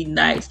really, really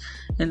nice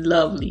and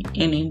lovely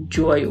and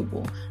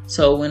enjoyable.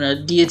 So when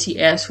a deity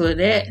asks for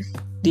that,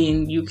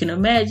 then you can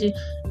imagine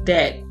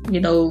that,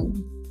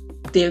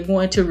 they're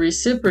going to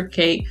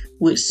reciprocate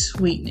with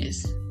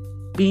sweetness,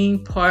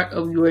 being part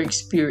of your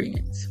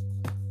experience.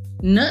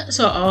 Nuts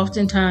are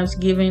oftentimes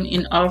given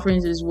in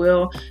offerings as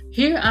well.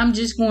 Here I'm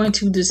just going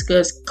to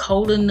discuss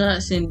cola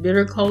nuts and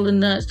bitter cola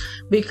nuts,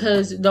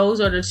 because those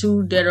are the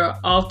two that are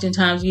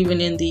oftentimes given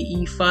in the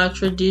Ifa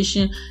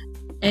tradition.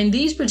 And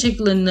these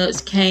particular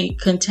nuts can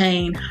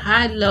contain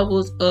high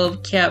levels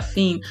of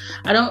caffeine.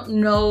 I don't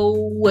know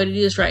what it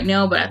is right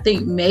now, but I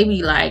think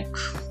maybe like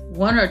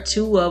 1 or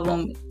 2 of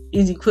them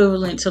is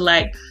equivalent to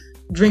like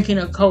drinking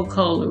a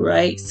Coca-Cola,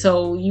 right?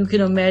 So you can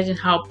imagine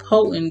how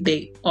potent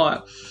they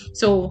are.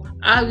 So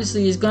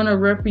obviously it's going to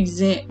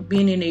represent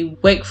being in a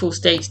wakeful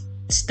state,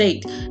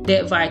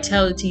 that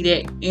vitality,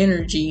 that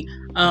energy.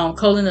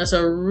 Cola nuts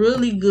are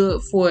really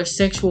good for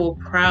sexual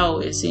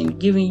prowess and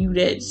giving you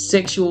that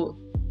sexual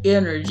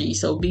energy.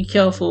 So be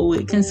careful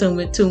with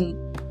consuming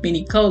too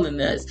many cola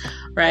nuts,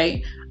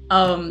 right?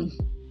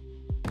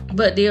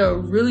 But they are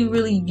really,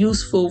 really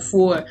useful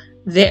for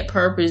that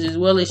purpose, as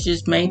well as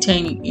just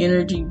maintaining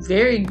energy.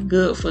 Very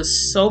good for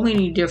so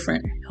many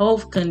different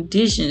health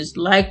conditions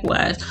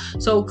likewise.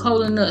 So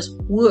cola nuts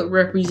would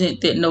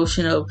represent that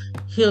notion of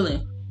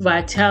healing,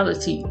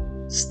 vitality,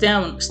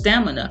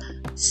 stamina,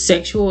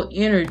 sexual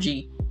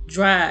energy,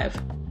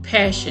 drive,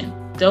 passion,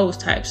 those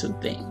types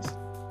of things.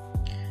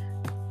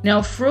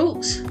 Now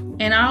fruits,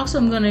 and I also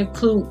am going to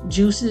include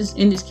juices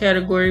in this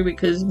category,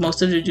 because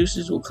most of the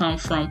juices will come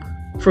from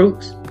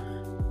fruits.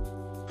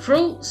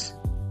 Fruits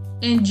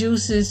and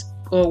juices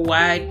are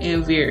wide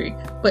and varied,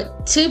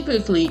 but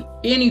typically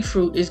any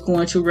fruit is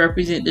going to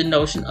represent the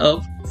notion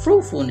of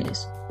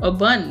fruitfulness,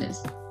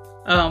 abundance,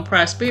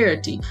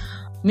 prosperity.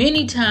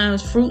 Many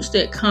times fruits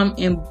that come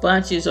in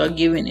bunches are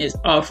given as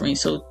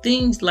offerings. So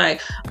things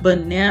like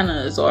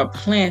bananas or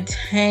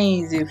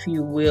plantains, if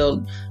you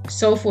will,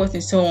 so forth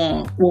and so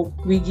on, will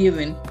be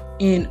given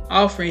in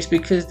offerings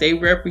because they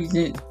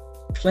represent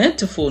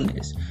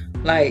plentifulness,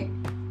 like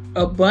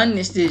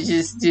abundance that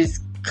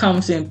just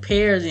comes in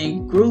pairs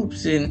and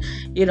groups, and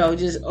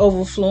just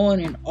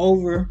overflowing and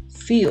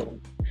overfilled.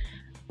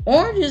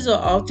 Oranges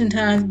are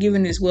oftentimes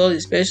given as well,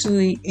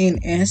 especially in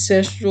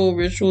ancestral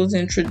rituals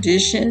and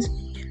traditions,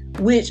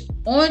 which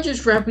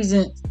oranges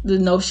represent the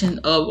notion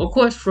of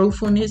course,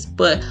 fruitfulness,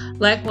 but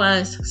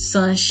likewise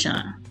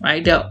sunshine,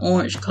 right? That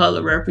orange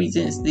color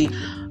represents the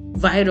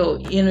vital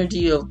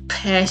energy of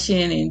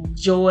passion and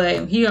joy.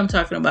 And here I'm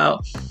talking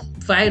about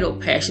vital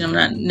passion. I'm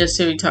not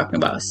necessarily talking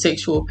about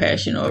sexual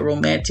passion or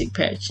romantic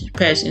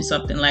passion,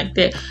 something like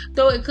that.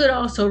 Though it could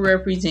also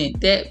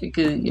represent that,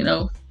 because,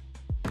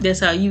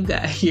 that's how you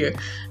got here,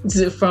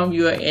 from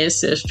your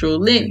ancestral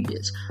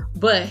lineage.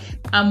 But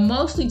I'm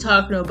mostly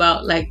talking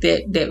about like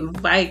that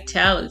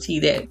vitality,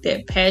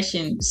 that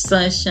passion,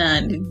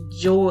 sunshine, the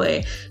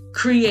joy,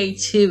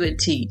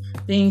 creativity,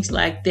 things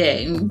like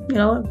that. And,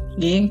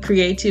 again,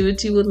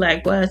 creativity would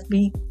likewise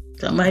be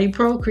somebody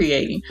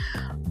procreating.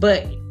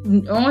 But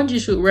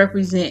oranges would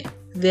represent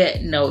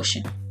that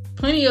notion.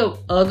 Plenty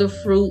of other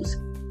fruits,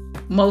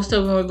 most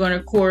of them are going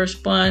to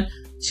correspond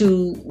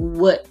to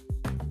what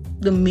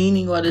the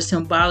meaning or the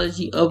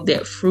symbology of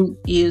that fruit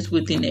is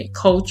within that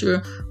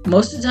culture.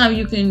 Most of the time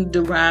you can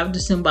derive the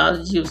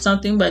symbology of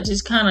something by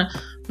just kind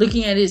of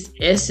looking at its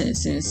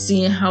essence and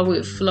seeing how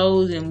it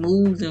flows and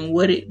moves and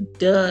what it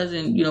does,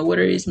 and what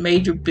are its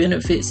major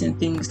benefits and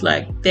things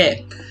like that.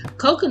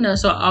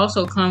 Coconuts are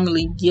also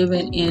commonly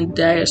given in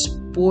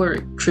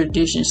diasporic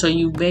tradition, so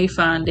you may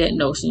find that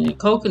notion. The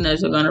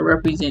coconuts are going to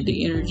represent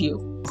the energy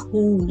of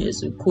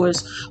coolness, of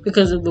course,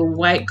 because of the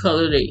white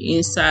color the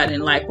inside,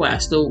 and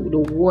likewise the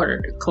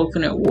water, the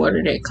coconut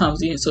water that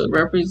comes in, so it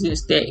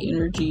represents that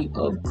energy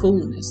of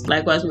coolness.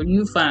 Likewise, when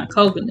you find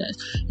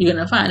coconuts, you're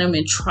going to find them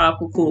in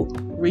tropical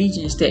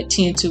regions that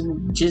tend to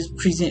just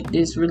present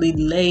this really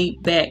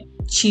laid back,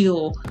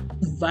 chill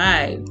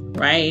vibe,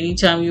 right?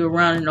 Anytime you're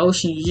around an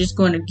ocean, you're just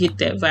going to get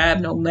that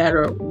vibe no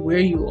matter where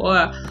you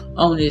are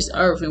on this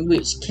earth, in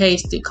which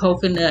case the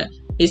coconut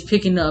is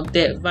picking up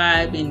that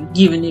vibe and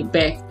giving it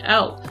back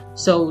out.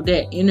 So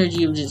that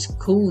energy of just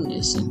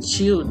coolness and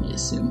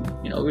chillness and,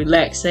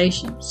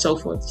 relaxation, so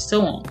forth and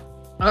so on.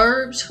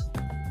 Herbs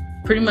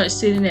pretty much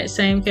sit in that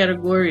same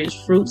category as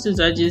fruits, as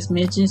I just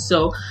mentioned.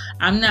 So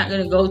I'm not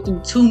going to go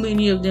through too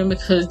many of them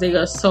because they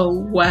are so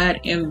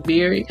wide and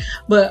varied.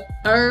 But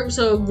herbs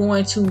are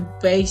going to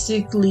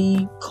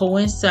basically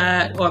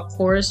coincide or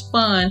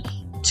correspond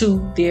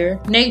to their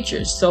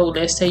nature. So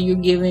let's say you're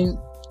giving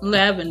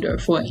lavender,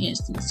 for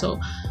instance. So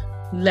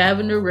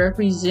lavender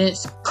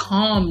represents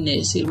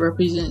calmness. It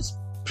represents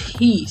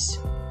peace,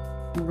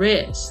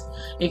 rest.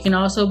 It can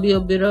also be a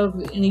bit of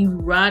an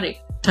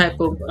erotic type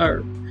of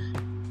herb.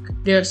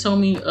 There are so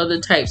many other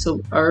types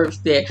of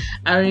herbs that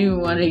I don't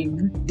even want to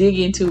dig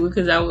into,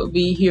 because I would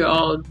be here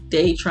all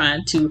day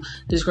trying to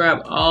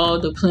describe all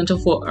the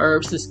plentiful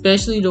herbs,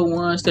 especially the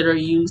ones that are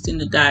used in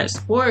the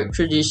diasporic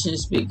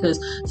traditions, because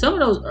some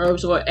of those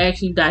herbs are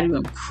actually not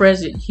even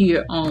present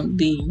here on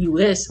the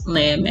U.S.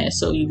 landmass,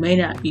 so you may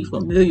not be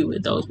familiar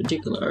with those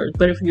particular herbs.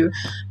 But if you're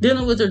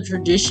dealing with a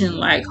tradition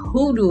like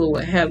hoodoo or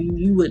what have you,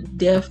 you would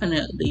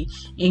definitely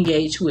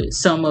engage with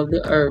some of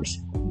the herbs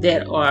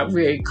that are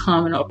very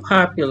common or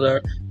popular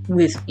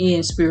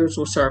within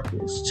spiritual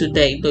circles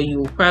today, though you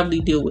will probably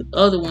deal with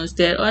other ones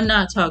that are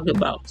not talked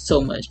about so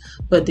much,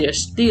 but they're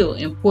still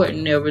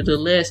important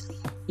nevertheless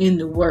in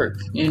the work,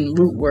 in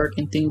root work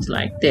and things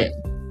like that.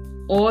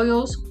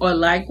 Oils are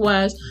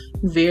likewise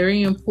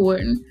very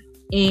important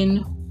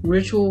in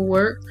ritual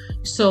work.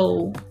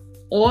 So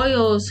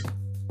oils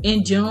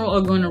in general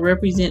are going to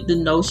represent the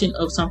notion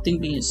of something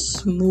being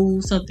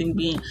smooth, something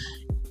being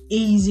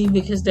easy,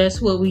 because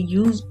that's what we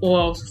use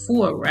oils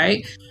for,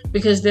 right?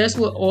 Because that's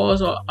what oils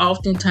are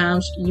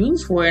oftentimes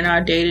used for in our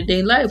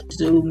day-to-day life,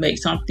 to make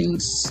something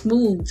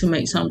smooth, to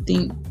make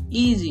something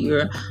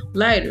easier,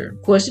 lighter.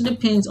 Of course, it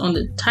depends on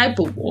the type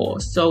of oil.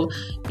 So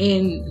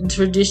in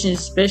traditions,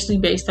 especially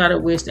based out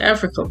of West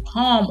Africa,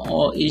 palm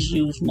oil is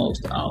used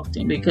most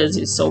often because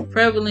it's so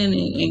prevalent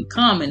and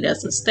common.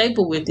 That's a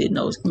staple within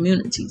those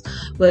communities.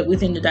 But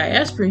within the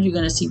diaspora, you're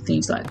going to see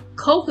things like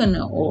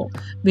coconut oil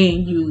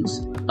being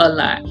used a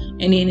lot.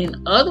 And then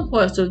in other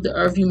parts of the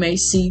earth, you may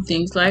see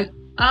things like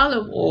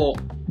olive oil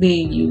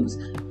being used.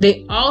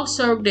 They all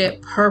serve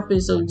that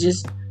purpose of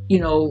just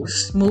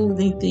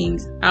smoothing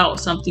things out,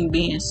 something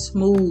being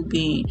smooth,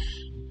 being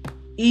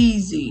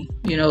easy.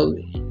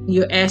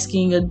 You're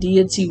asking a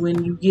deity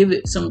when you give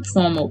it some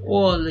form of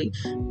oil, like,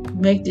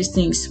 make this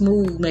thing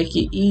smooth, make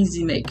it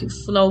easy, make it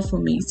flow for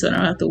me, so I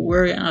don't have to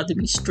worry, I don't have to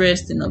be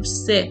stressed and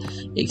upset,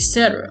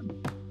 etc.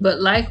 But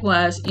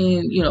likewise,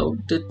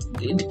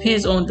 it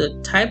depends on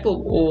the type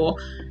of oil.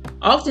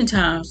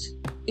 Oftentimes,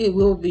 it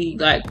will be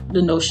like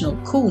the notion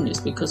of coolness,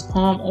 because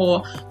palm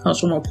oil comes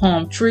from a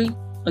palm tree.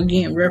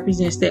 Again,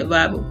 represents that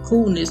vibe of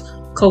coolness.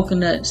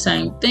 Coconut,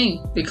 same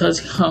thing, because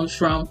it comes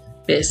from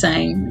that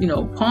same,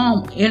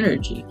 palm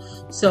energy.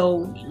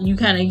 So you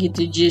kind of get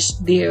the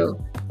gist there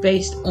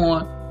based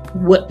on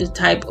what the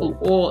type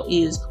of oil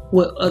is,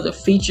 what other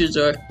features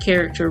or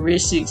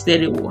characteristics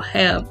that it will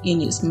have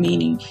in its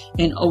meaning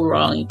and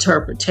overall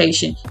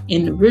interpretation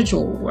in the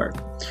ritual work.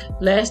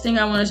 Last thing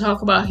I want to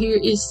talk about here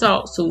is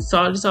salt. So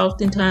salt is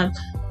oftentimes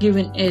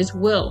given as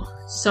well.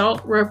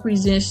 Salt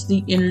represents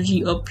the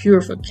energy of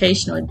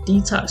purification or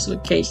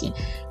detoxification,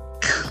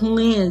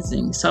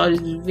 cleansing. Salt is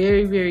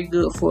very, very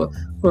good for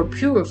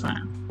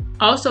purifying.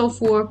 Also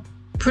for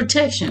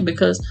protection,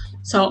 because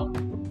salt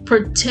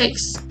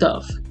protects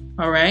stuff.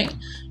 All right.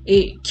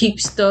 It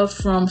keeps stuff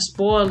from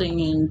spoiling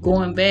and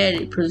going bad.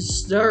 It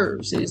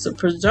preserves. It's a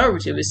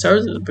preservative. It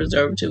serves as a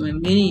preservative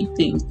in many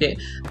things that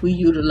we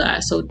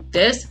utilize. So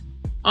that's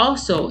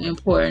also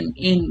important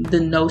in the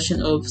notion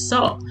of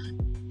salt.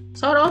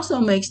 Salt also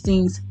makes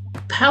things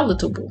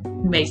palatable,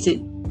 makes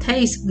it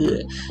taste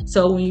good.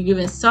 So when you're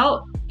giving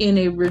salt in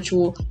a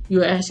ritual,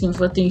 you're asking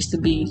for things to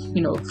be,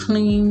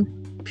 clean,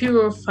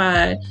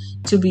 purified,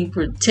 to be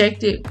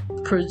protected,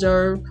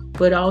 preserved,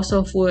 but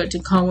also for it to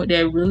come with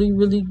that really,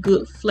 really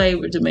good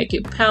flavor to make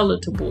it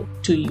palatable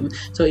to you.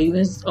 So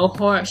even a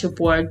hardship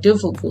or a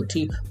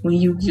difficulty, when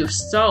you give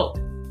salt,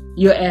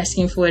 you're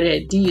asking for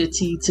that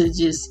deity to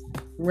just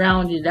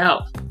round it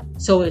out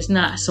so it's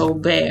not so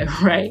bad,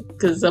 right?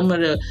 Because some of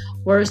the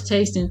worst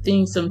tasting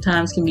things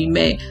sometimes can be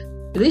made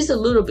at least a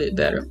little bit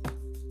better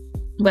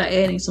by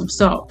adding some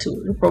salt to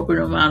it,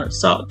 appropriate amount of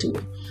salt to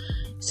it.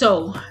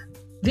 So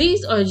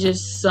these are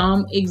just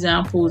some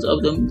examples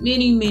of the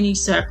many, many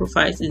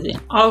sacrifices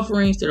and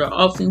offerings that are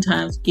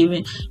oftentimes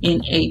given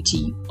in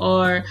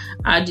ATR.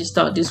 I just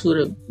thought this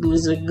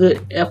was a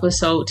good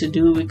episode to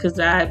do, because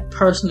I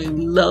personally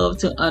love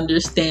to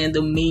understand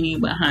the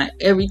meaning behind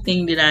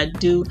everything that I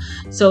do,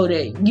 so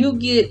that you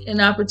get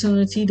an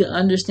opportunity to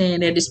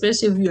understand that,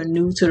 especially if you're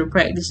new to the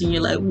practice and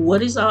you're like,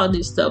 what is all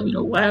this stuff?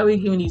 Why are we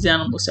giving these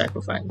animal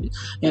sacrifices?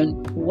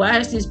 And why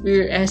is the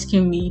spirit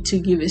asking me to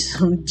give it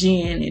some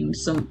gin and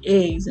some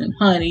eggs and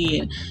honey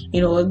and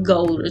a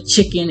goat, a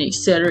chicken,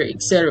 etc.,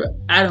 etc.?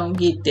 I don't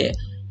get that.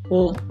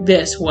 Well,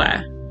 that's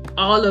why.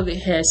 all of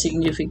it has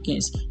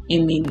significance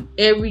in meaning.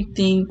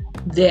 Everything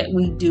that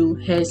we do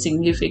has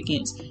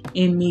significance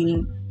in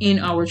meaning in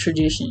our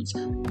traditions.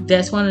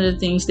 That's one of the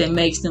things that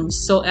makes them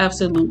so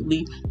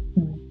absolutely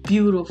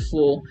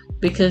beautiful,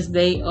 because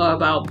they are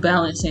about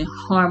balancing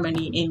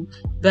harmony and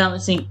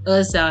balancing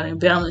us out and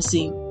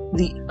balancing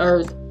the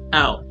earth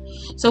out.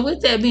 So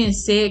with that being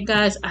said,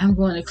 guys, I'm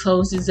going to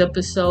close this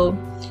episode.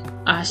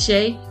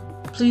 Ashe,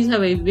 please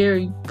have a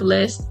very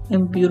blessed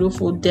and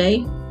beautiful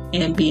day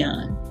and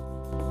beyond.